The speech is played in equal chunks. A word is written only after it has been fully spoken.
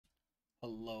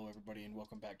Hello everybody and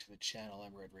welcome back to the channel.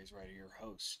 I'm RedRazeRider, your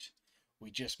host. We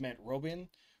just met Robin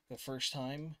the first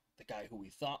time. The guy who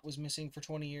we thought was missing for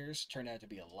 20 years turned out to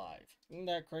be alive. Isn't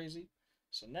that crazy?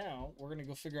 So now we're going to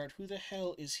go figure out who the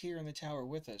hell is here in the tower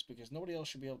with us, because nobody else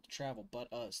should be able to travel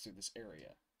but us through this area.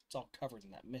 It's all covered in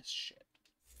that mist shit.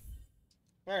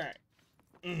 Alright.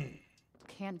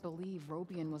 Can't believe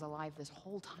Robian was alive this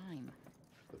whole time.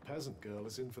 The peasant girl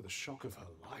is in for the shock of her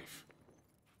life.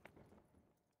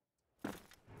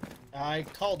 I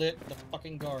called it. The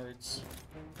fucking guards.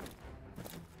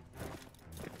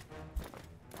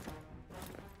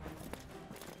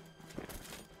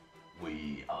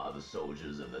 We are the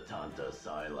soldiers of the Taunta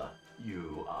Sila.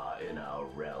 You are in our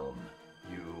realm.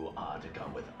 You are to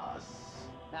come with us.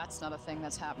 That's not a thing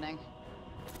that's happening.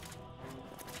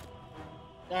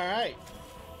 Alright.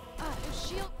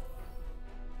 Shield.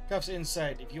 Cuff's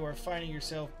insight. If you are finding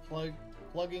yourself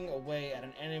plugging away at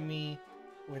an enemy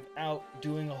without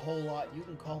doing a whole lot, you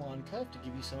can call on Cuff to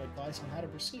give you some advice on how to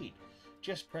proceed.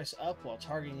 Just press up while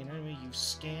targeting an enemy you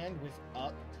scanned with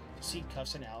up to see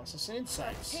Cuff's analysis and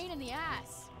insights. Pain in the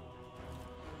ass.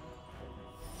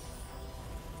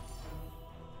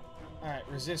 Alright,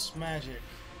 resist magic.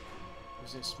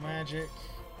 Resist magic.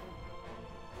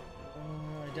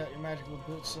 I doubt your magic will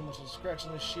build so much as a scratch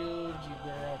on the shield. You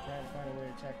better out trying to find a way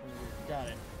to attack them. Got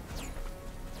it.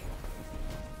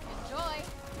 Enjoy.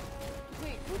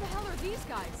 Wait, who the hell are these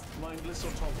guys? Mindless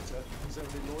automata, whose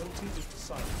only loyalty is to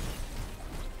silence.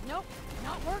 Nope,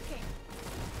 not working.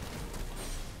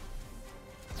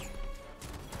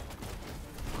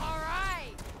 All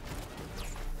right.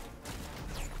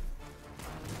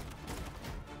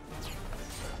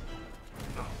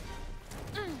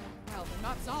 Well, they're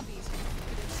not zombies, but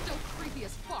they're still creepy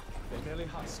as fuck. They're merely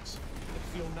husks.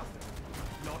 They feel nothing.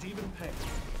 Not even pain.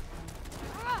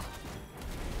 Ah!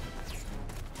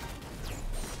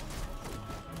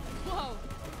 Whoa!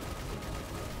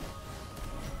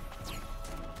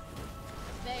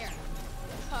 There.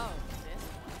 Oh, this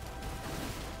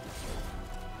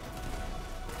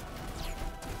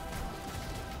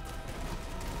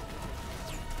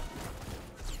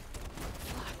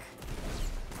fuck.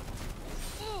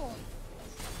 Ooh.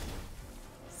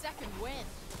 Second win.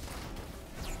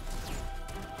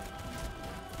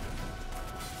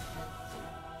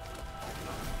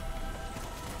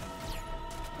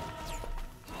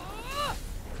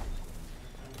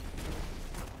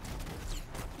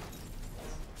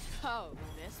 Oh,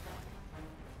 this one.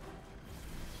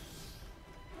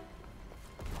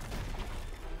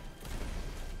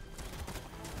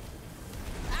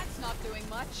 That's not doing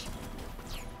much.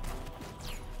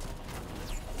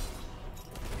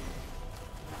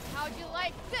 How'd you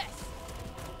like this?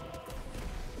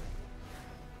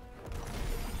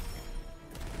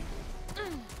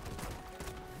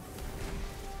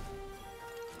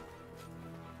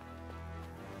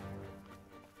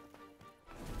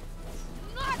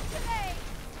 Not today!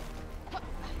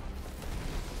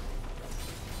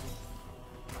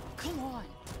 Come on.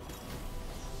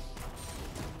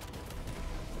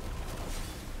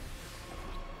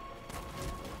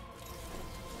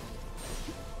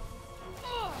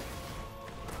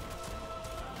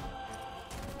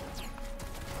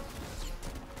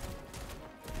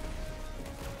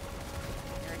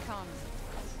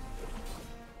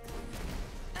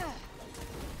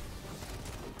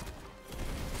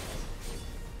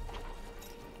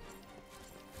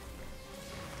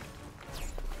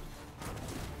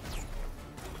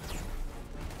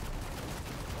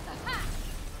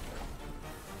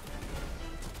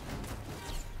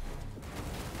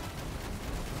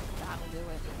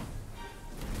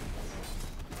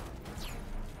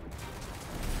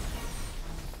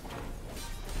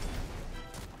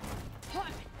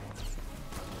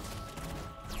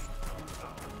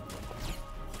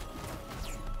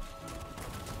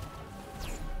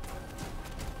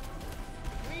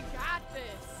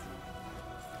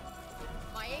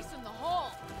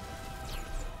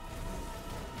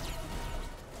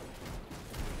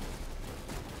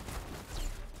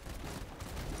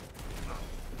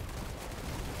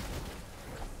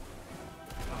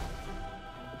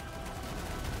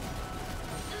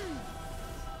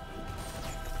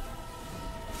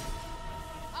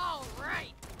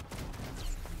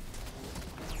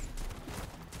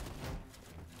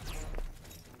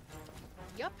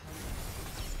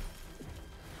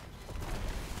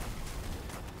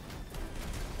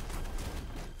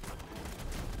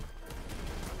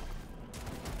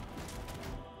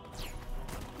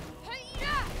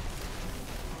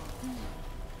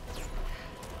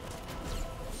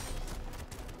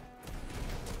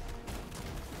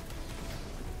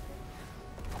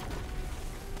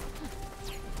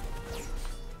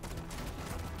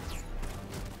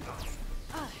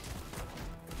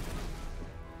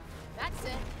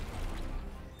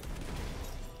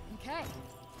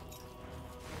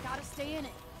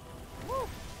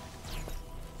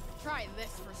 Try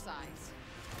this for size.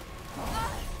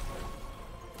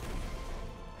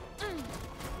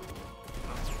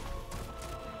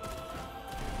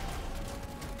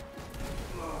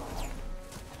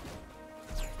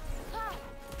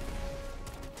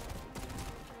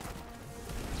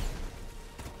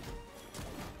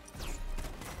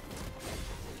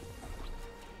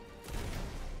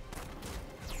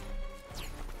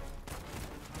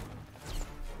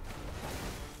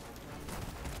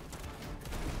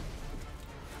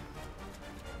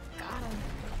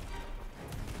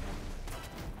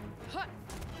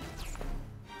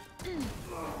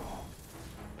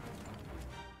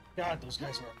 God, those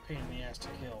guys are a pain in the ass to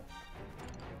kill.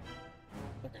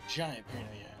 Like a giant pain in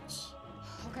the ass.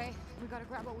 Okay, we gotta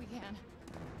grab what we can.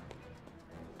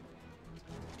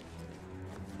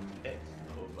 It's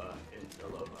over. It's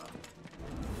all over.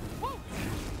 Whoa!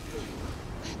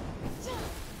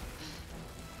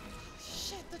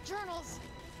 Shit, the journals!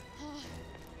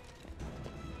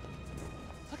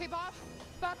 Okay, Bob.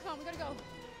 Bob, come on, we gotta go.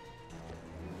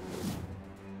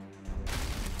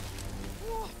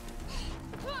 Whoa.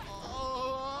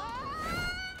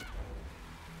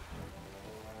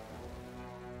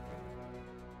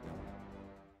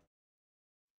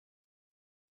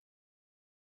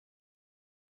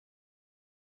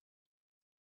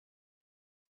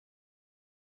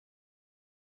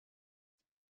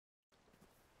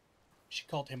 She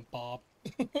called him Bob.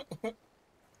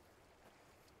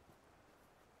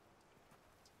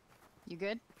 You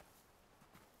good?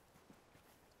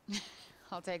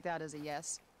 I'll take that as a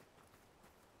yes.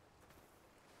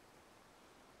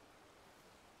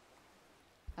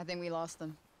 I think we lost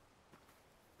them.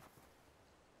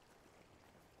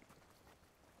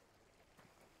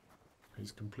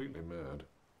 He's completely mad.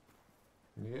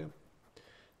 Yeah,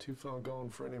 too far gone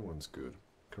for anyone's good.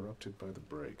 Corrupted by the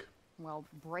break. Well,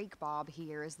 Break Bob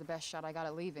here is the best shot I got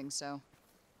at leaving, so...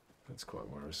 That's quite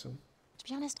worrisome. To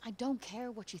be honest, I don't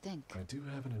care what you think. I do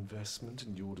have an investment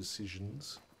in your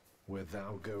decisions. Where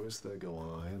thou goest, there go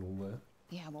I, and all that.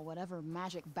 Yeah, well, whatever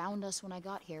magic bound us when I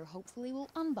got here, hopefully will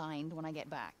unbind when I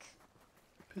get back.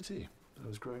 Pity. I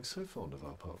was growing so fond of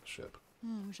our partnership.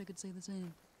 I wish I could say the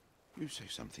same. You say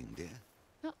something, dear.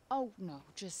 No, oh, no,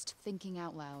 just thinking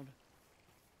out loud.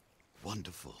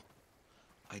 Wonderful.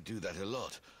 I do that a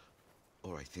lot.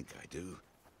 Or I think I do.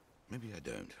 Maybe I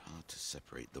don't. Hard to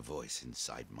separate the voice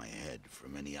inside my head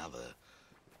from any other.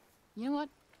 You know what?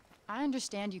 I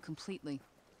understand you completely.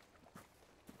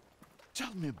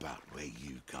 Tell me about where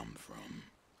you come from.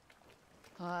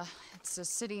 It's a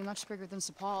city much bigger than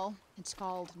Cipal. It's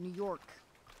called New York.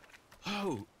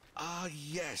 Oh,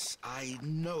 yes, I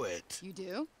know it. You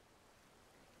do?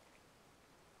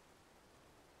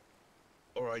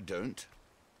 Or I don't.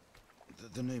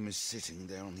 The name is sitting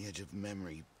there on the edge of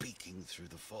memory, peeking through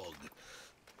the fog.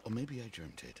 Or maybe I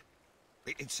dreamt it.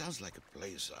 It sounds like a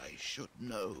place I should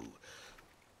know.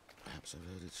 Perhaps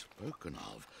I've heard it spoken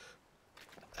of.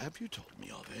 Have you told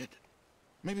me of it?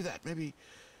 Maybe that, maybe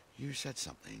you said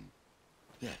something.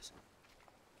 Yes.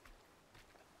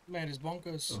 Man, is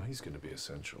bonkers. Oh, he's going to be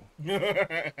essential.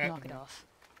 Knock it off.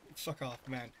 Fuck off,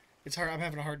 man. It's hard. I'm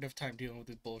having a hard enough time dealing with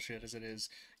this bullshit as it is.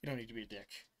 You don't need to be a dick.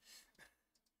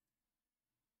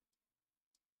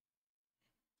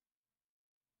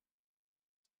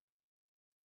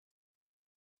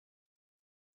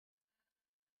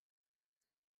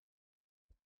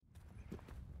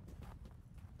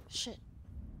 Shit.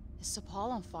 Is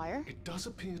Cipal on fire? It does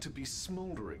appear to be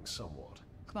smoldering somewhat.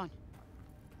 Come on.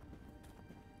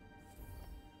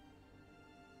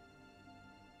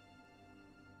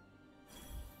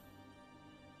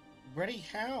 Ready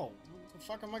how? What the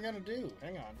fuck am I gonna do?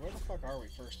 Hang on. Where the fuck are we,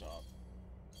 first off?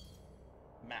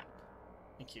 Map.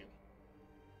 Thank you.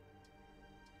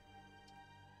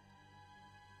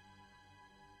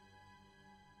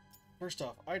 First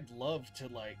off, I'd love to,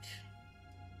 like...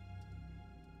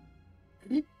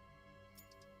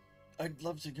 I'd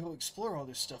love to go explore all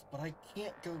this stuff, but I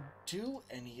can't go do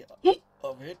any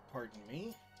of it, pardon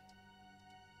me.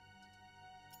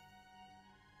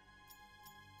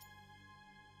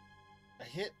 I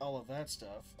hit all of that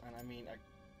stuff, and I mean,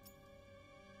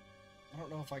 I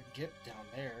don't know if I can get down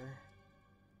there.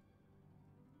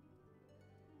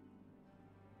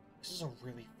 This is a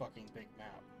really fucking big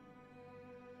map.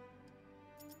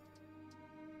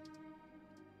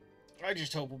 I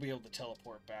just hope we'll be able to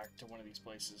teleport back to one of these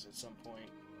places at some point.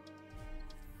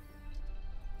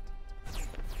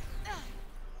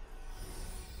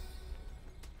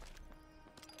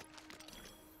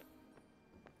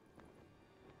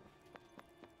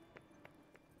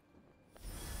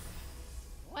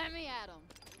 Let me at him.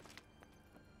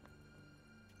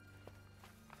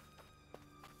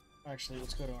 Actually,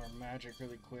 let's go to our magic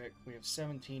really quick. We have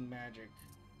 17 magic.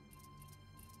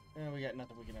 And we got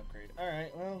nothing we can upgrade.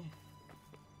 Alright, well...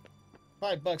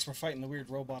 $5 for fighting the weird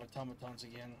robot automatons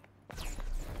again.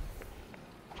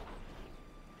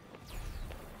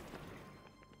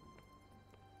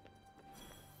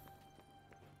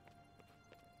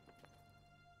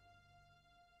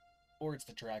 Or it's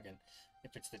the dragon.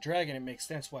 If it's the dragon, it makes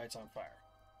sense why it's on fire.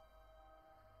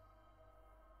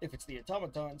 If it's the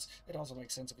automatons, it also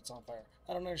makes sense if it's on fire.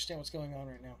 I don't understand what's going on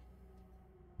right now.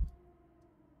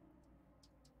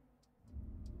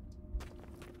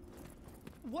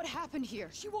 What happened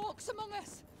here? She walks among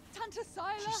us. Taunta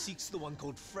Sila. She seeks the one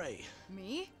called Frey.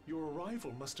 Me? Your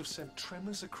arrival must have sent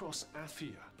tremors across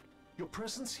Athia. Your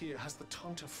presence here has the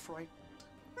Taunta frightened.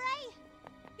 Frey!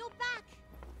 You're back!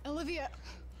 Olivia,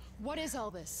 what is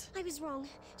all this? I was wrong.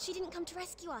 She didn't come to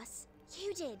rescue us.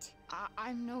 You did.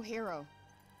 I'm no hero.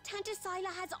 Taunta Sila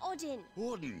has Auden.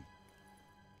 Auden.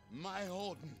 My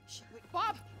Auden.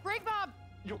 Bob! Break Bob!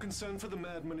 Your concern for the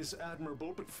madman is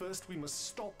admirable, but first we must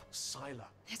stop Sila.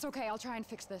 It's okay, I'll try and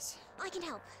fix this. I can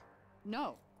help.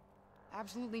 No.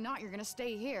 Absolutely not. You're gonna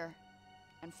stay here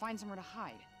and find somewhere to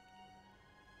hide.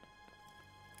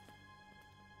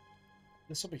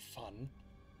 This will be fun.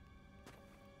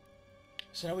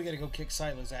 So now we gotta go kick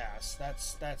Sila's ass.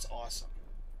 That's awesome.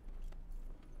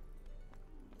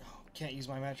 Oh, can't use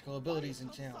my magical abilities in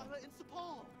town.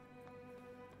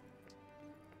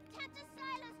 Taunta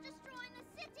Sila's destroying the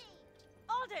city!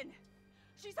 Auden!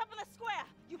 She's up in the square!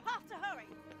 You have to hurry!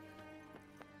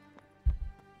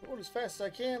 Going as fast as I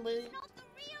can, lady. It's not the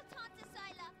real Taunta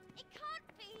Sila! It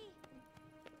can't be!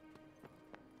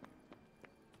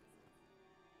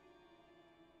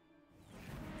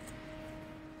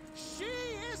 She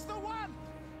is the one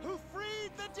who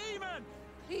freed the demon!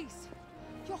 Please,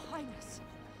 Your Highness,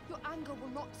 your anger will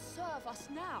not serve us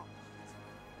now.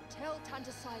 Tell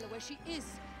Taunta Sila where she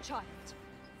is, child.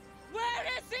 Where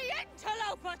is the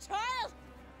interloper, child?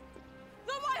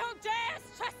 The one who dares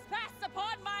trespass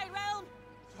upon my realm?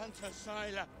 Taunta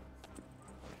Sila.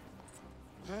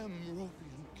 I'm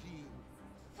Robian King.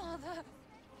 Father.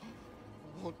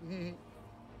 Auden.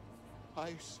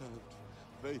 I served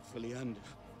faithfully under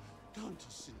Taunta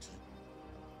Sila.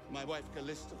 My wife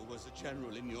Callista was a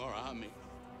general in your army.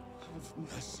 Have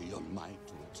mercy on my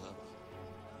daughter.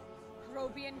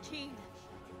 Robian King.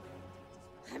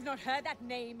 I've not heard that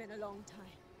name in a long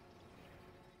time.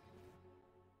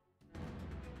 You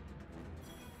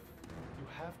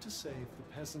have to save the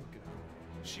peasant girl.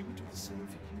 She would do the same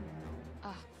for you.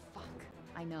 Ah, fuck.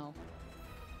 I know.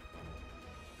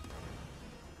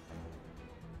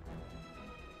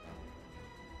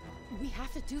 We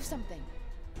have to do something.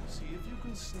 See if you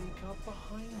can sneak up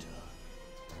behind her.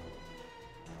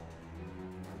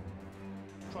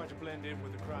 Try to blend in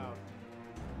with the crowd.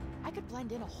 I could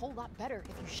blend in a whole lot better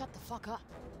if you shut the fuck up.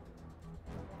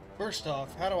 First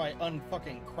off, how do I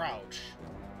unfucking crouch?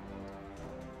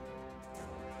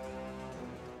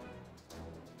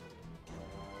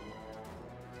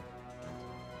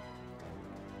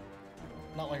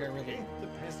 Not like I really... The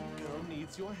peasant girl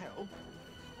needs your help.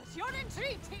 But your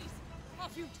entreaties are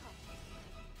futile.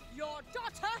 Your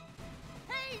daughter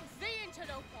aids the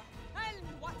interloper, and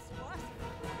what's worse,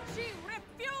 she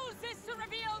refuses to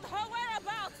reveal her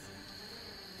whereabouts.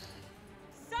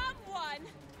 Someone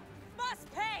must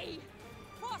pay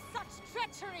for such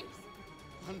treacheries.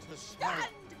 Taunta Sila.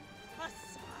 Stand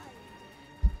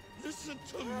aside. Listen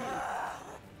to me.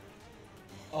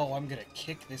 Oh, I'm gonna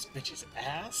kick this bitch's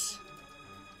ass?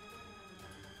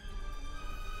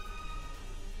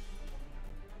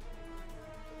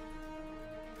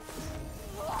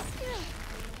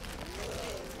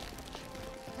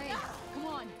 Hey, come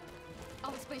on.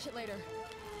 I'll explain it later.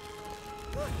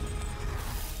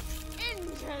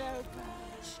 Interloper.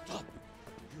 Stop.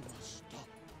 You must stop.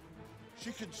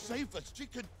 She can save us. She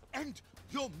can end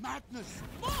your madness.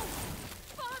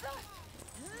 Father!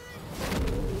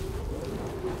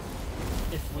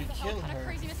 If we What the hell kill kind of her...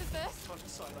 craziness is this? Taunta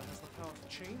Sila has the power to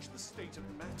change the state of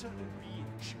matter and being.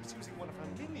 She was using one of her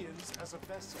minions as a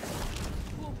vessel.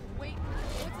 Whoa, wait,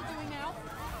 what's it doing now?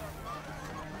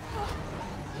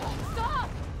 Stop!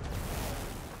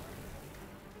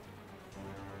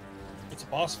 It's a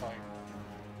boss fight.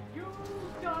 You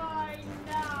die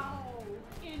now,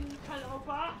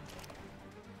 interloper!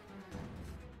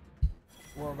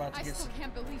 We're about to I get still some...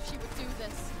 can't believe she would do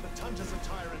this. The Tuntas are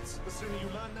tyrants. The sooner you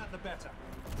learn that, the better.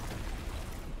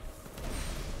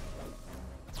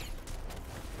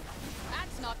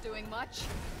 That's not doing much.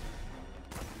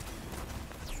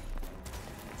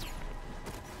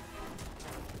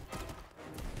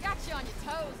 Got you on your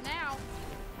toes now.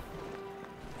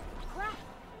 Crap!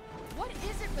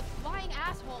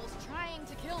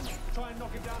 kill me. Try and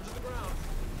knock him down to the ground.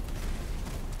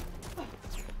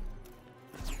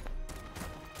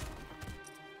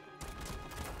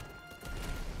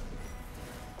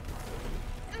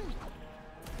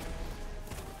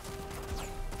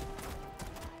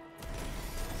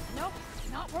 Nope,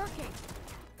 not working.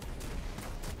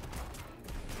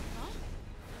 Huh?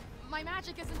 My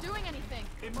magic isn't doing anything.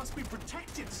 It must be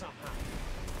protected somehow.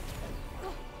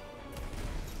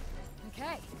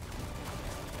 Okay.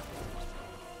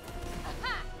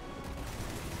 Aha!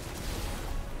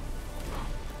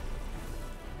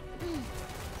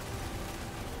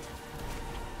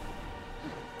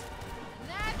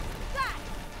 That's that!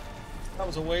 That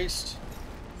was a waste.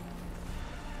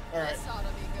 Alright. This ought to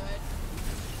be good.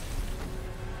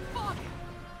 Fuck!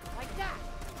 Like that.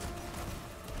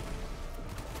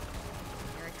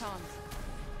 Here it comes.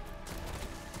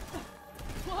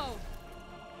 Whoa!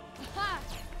 Ha!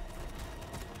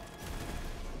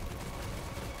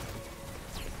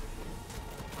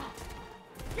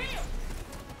 Kill!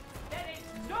 There is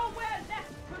nowhere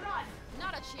left to run.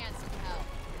 Not a chance in hell.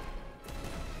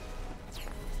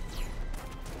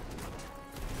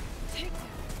 Take that.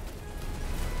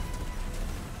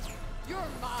 You're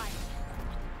mine.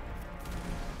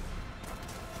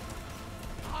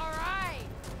 All right.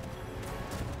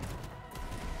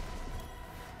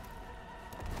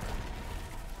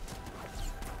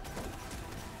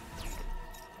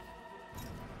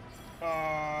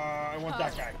 I want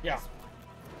that guy. Yeah.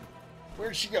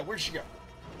 Where'd she go? Where'd she go?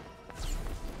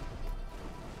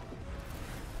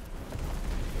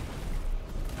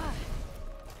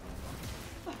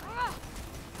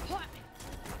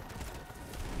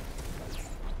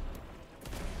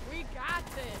 We got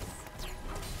this.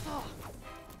 Oh.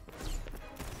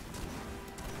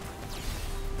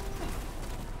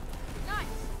 Nice.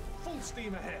 Full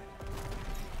steam ahead.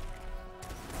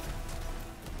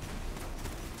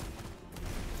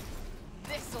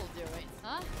 This'll do it,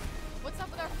 huh? What's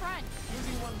up with our friend?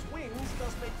 Using one's wings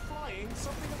does make flying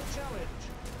something of a challenge.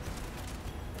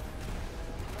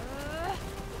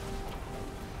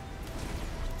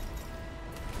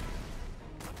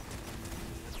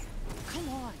 Come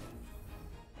on.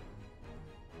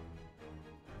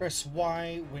 Press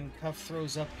Y when Cuff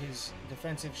throws up his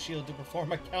defensive shield to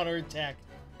perform a counterattack.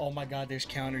 Oh my god, there's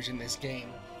counters in this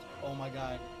game. Oh my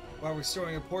god. While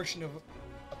restoring a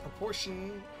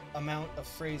proportion amount of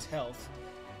Frey's health.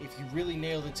 If you really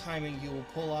nail the timing, you will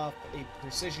pull off a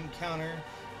precision counter,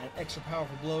 an extra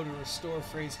powerful blow to restore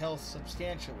Frey's health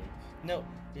substantially. Note,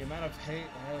 the amount of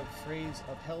Frey's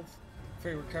health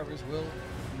Frey recovers will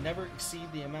never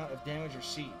exceed the amount of damage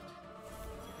received.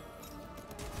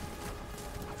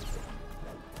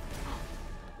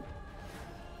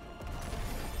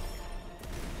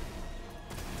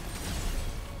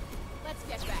 Let's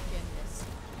get back in this.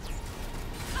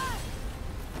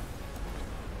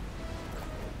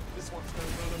 This one's no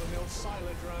run-of-the-mill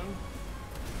Sila drone.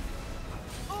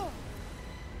 Oh.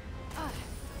 Oh.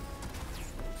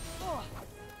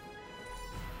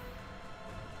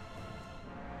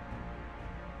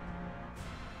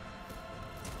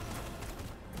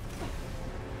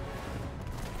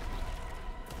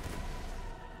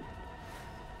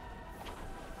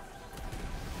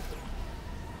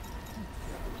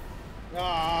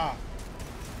 Ah!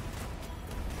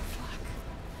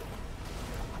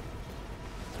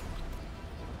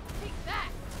 Take that.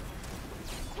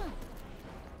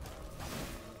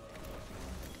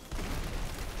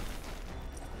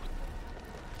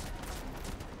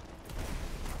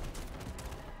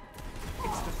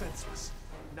 It's defenseless.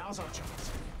 Now's our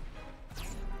chance.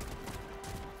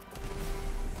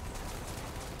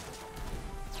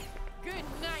 Good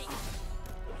night.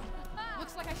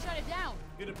 Looks like I shut it down.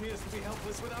 It appears to be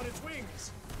helpless without its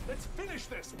wings. Let's finish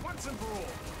this once and for all.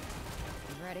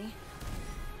 You ready?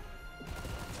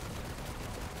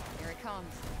 Here it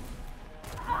comes.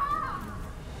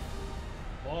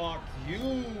 Fuck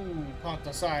you,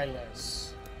 Taunta Sila.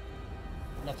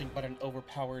 Nothing but an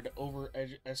overpowered,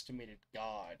 overestimated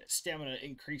god. Stamina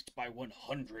increased by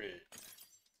 100.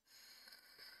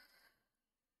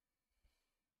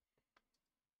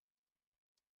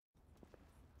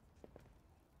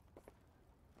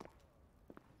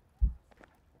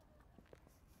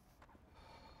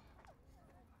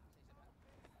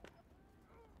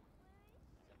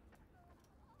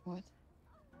 What?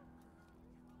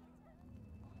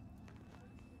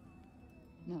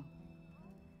 No.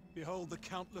 Behold the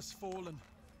countless fallen,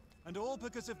 and all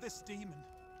because of this demon.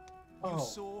 Oh. You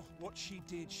saw what she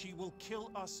did. She will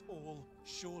kill us all.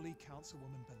 Surely,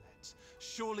 Councilwoman Bellet.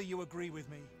 Surely you agree with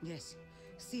me. Yes,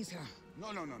 seize her.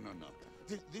 No.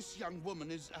 This young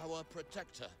woman is our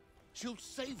protector. She'll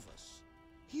save us.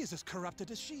 He is as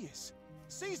corrupted as she is.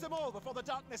 Seize them all before the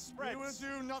darkness spreads! We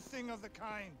will do nothing of the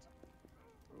kind.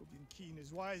 Robian Keen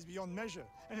is wise beyond measure,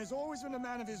 and has always been a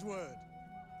man of his word.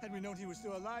 Had we known he was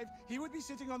still alive, he would be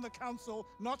sitting on the council,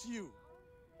 not you.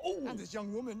 Oh. And this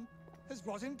young woman has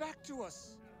brought him back to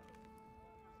us.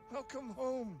 Welcome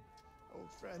home,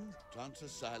 old friend. Taunta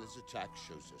Sila's attack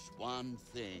shows us one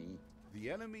thing. The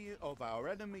enemy of our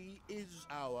enemy is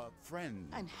our friend.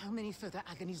 And how many further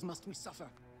agonies must we suffer?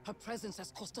 Her presence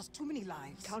has cost us too many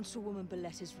lives. Councilwoman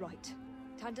Bellet is right.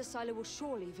 Taunta Sila will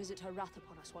surely visit her wrath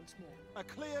upon us once more. A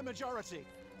clear majority.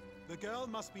 The girl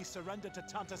must be surrendered to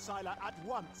Taunta Sila at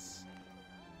once.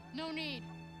 No need.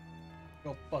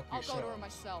 Go fuck I'll yourself. go to her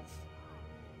myself.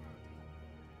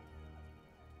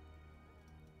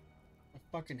 I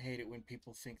fucking hate it when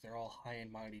people think they're all high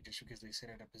and mighty just because they sit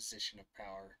in a position of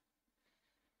power.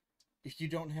 If you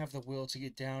don't have the will to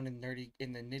get down in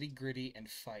the nitty-gritty and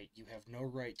fight, you have no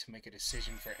right to make a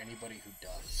decision for anybody who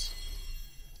does.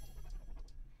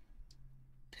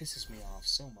 Pisses me off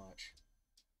so much.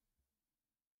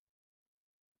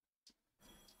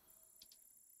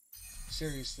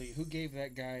 Seriously, who gave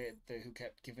that guy who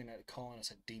kept calling us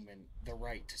a demon the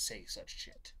right to say such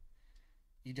shit?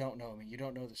 You don't know me. You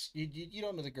don't know this. You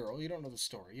don't know the girl. You don't know the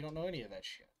story. You don't know any of that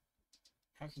shit.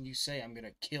 How can you say I'm gonna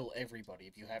kill everybody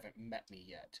if you haven't met me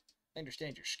yet? I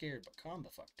understand you're scared, but calm the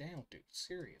fuck down, dude.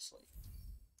 Seriously.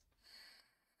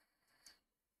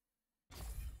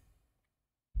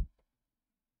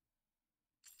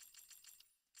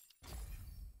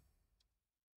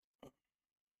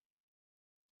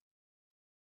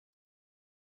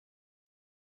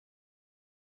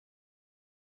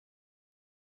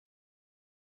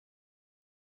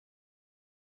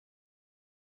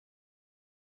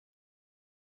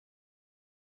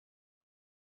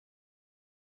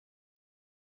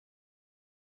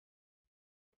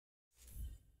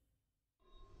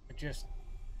 Just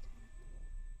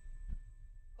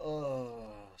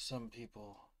some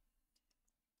people,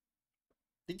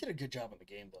 they did a good job in the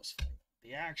game thus far.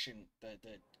 The action,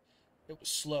 it was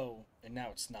slow and now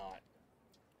it's not.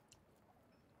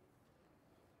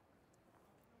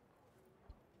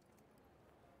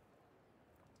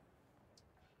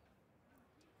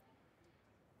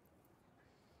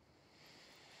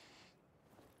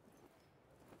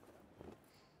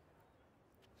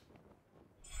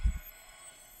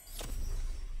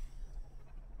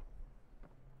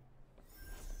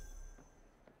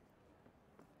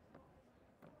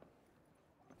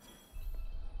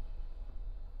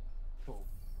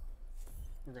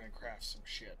 We're gonna craft some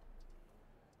shit.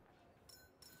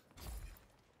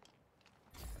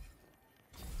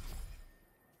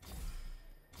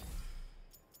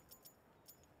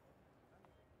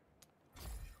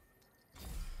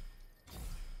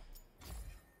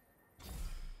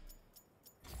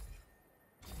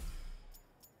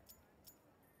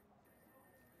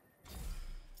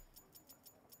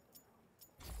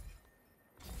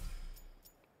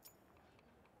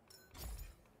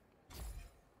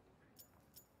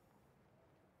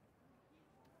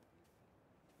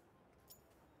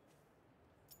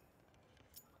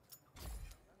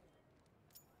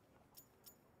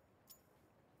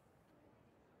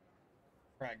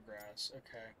 Craggrass,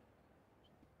 okay.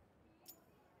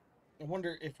 I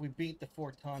wonder if we beat the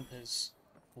 4 Tauntas,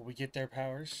 will we get their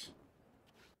powers?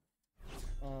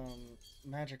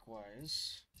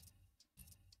 Magic-wise,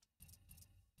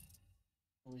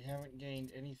 we haven't gained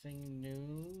anything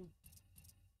new.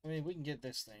 I mean, we can get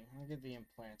this thing. I'll get the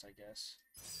implant, I guess.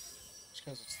 Just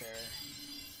because it's there.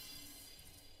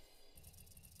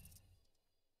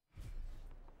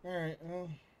 Alright, well,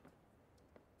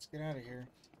 let's get out of here.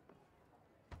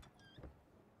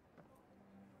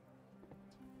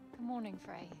 Good morning,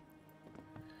 Frey.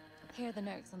 Here are the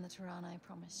notes on the Tirana I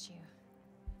promised you.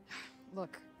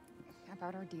 Look,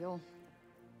 about our deal.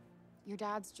 Your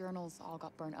dad's journals all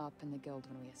got burnt up in the guild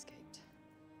when we escaped.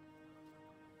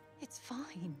 It's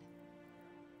fine.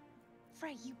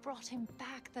 Frey, you brought him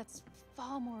back. That's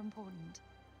far more important.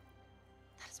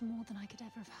 That is more than I could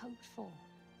ever have hoped for.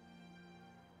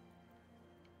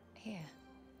 Here.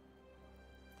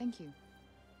 Thank you.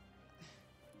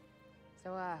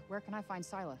 So, where can I find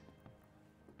Sila?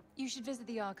 You should visit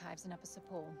the archives in Upper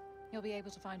Cipal. You'll be able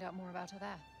to find out more about her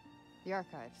there. The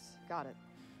archives. Got it.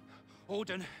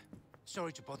 Auden,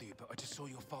 sorry to bother you, but I just saw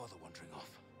your father wandering off.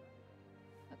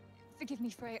 Forgive me,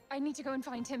 Frey. I need to go and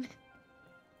find him.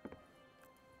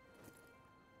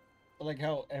 I like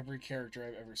how every character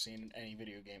I've ever seen in any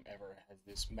video game ever has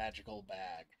this magical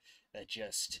bag that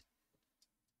just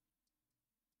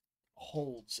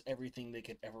holds everything they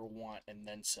could ever want and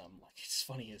then some. Like, it's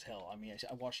funny as hell. I mean,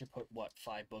 I watched her put, what,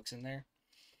 5 books in there?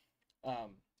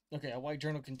 Okay, a white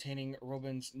journal containing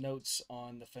Robin's notes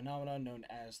on the phenomena known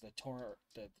as the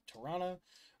Tirana.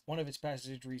 One of its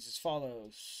passages reads as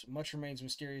follows. Much remains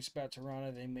mysterious about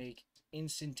Tirana. They make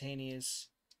instantaneous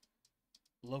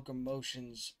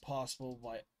locomotions possible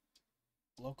by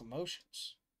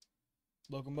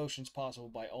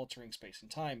altering space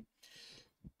and time.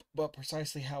 But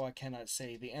precisely how I cannot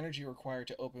say. The energy required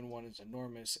to open one is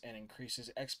enormous and increases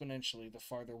exponentially the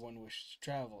farther one wishes to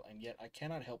travel, and yet I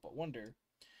cannot help but wonder,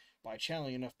 by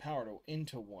channeling enough power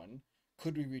into one,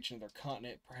 could we reach another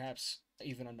continent, perhaps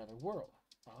even another world?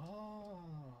 Ah.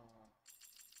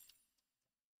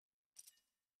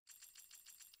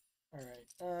 Alright,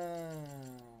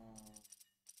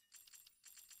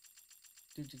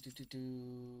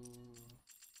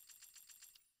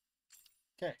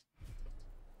 Okay.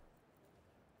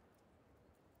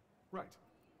 Right.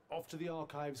 Off to the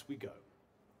archives we go.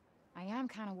 I am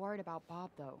kind of worried about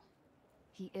Bob, though.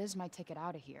 He is my ticket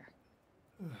out of here.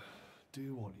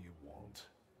 Do what you want.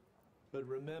 But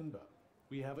remember,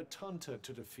 we have a Taunta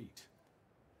to defeat.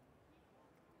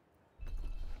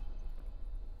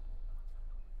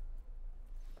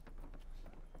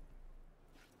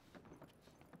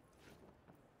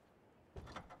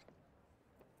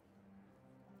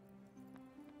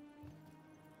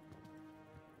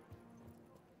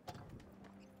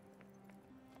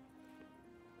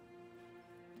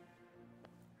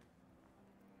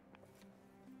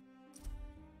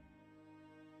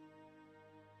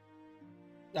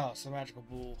 Oh, it's a magical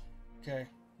bull. Okay.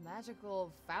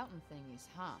 Magical fountain thingies,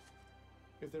 huh?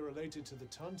 If they're related to the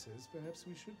Tauntas, perhaps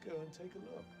we should go and take a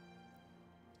look.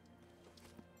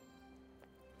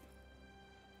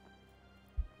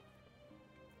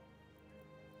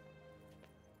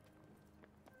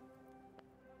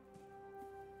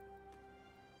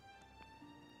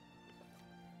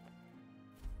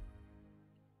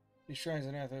 These shrines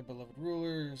and Athia, beloved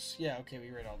rulers. Yeah, okay, we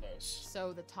read all those.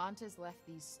 So the Tauntas left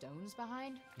these stones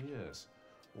behind? Yes,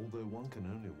 although one can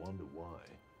only wonder why.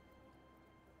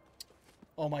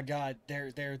 Oh my god,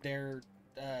 the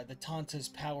Taunta's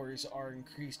powers are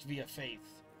increased via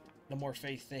faith. The more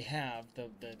faith they have, the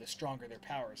stronger their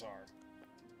powers are.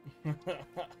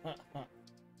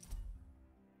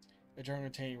 The journal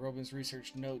containing Robin's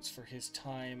research notes for his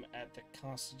time at the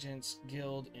Constituents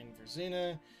Guild in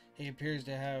Verzina. He appears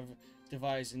to have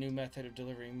devised a new method of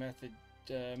delivering medicine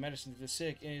to the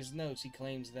sick. In his notes, he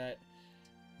claims that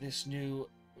this new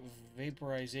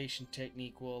vaporization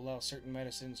technique will allow certain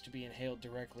medicines to be inhaled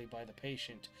directly by the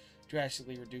patient,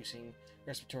 drastically reducing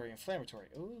respiratory inflammatory.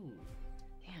 Ooh.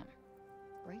 Damn.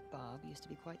 Great Bob used to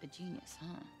be quite the genius,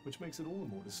 huh? Which makes it all the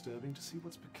more disturbing to see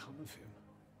what's become of him.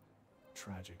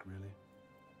 Tragic, really.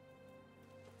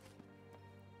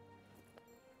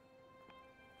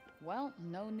 Well,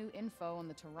 no new info on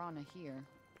the Tirana here.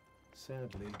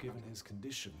 Sadly, given his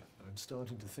condition, I'm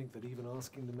starting to think that even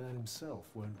asking the man himself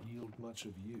won't yield much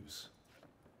of use.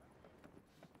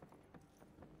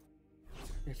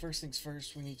 Okay, first things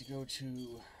first, we need to go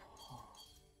to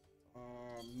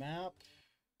map.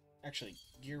 Actually,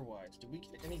 gear-wise, did we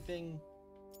get anything?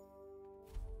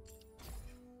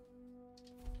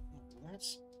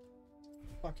 That's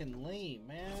fucking lame,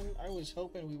 man. I was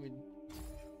hoping we would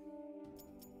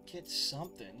get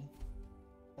something.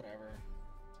 Whatever.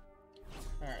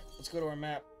 Alright, let's go to our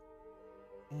map.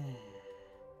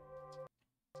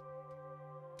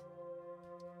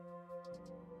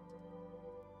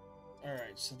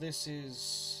 Alright, so this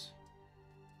is...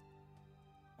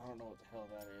 I don't know what the hell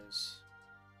that is.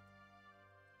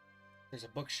 There's a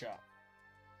bookshop.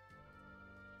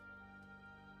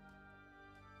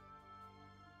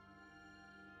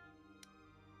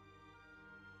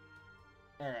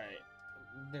 Alright,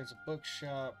 there's a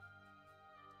bookshop.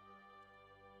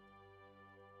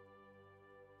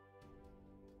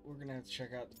 We're gonna have to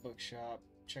check out the bookshop,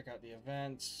 check out the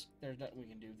events. There's nothing we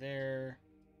can do there.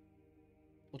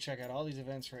 We'll check out all these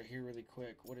events right here really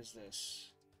quick. What is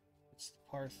this? It's the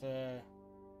Partha.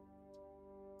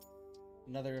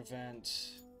 Another event.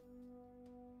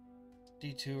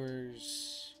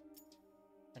 Detours.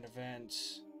 An event.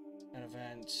 An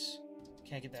event.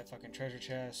 Can't get that fucking treasure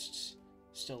chest.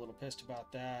 Still a little pissed about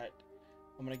that.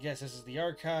 I'm gonna guess this is the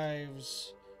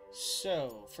archives.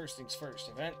 So, first things first,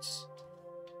 events.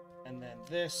 And then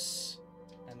this.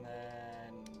 And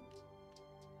then...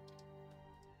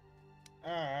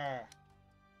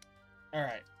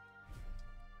 Alright.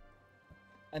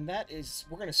 And that is...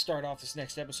 We're gonna start off this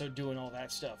next episode doing all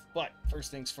that stuff. But, first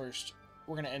things first,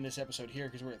 we're gonna end this episode here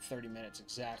because we're at 30 minutes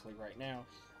exactly right now.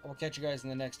 I will catch you guys in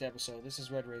the next episode. This is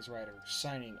RedRazeRider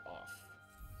signing off.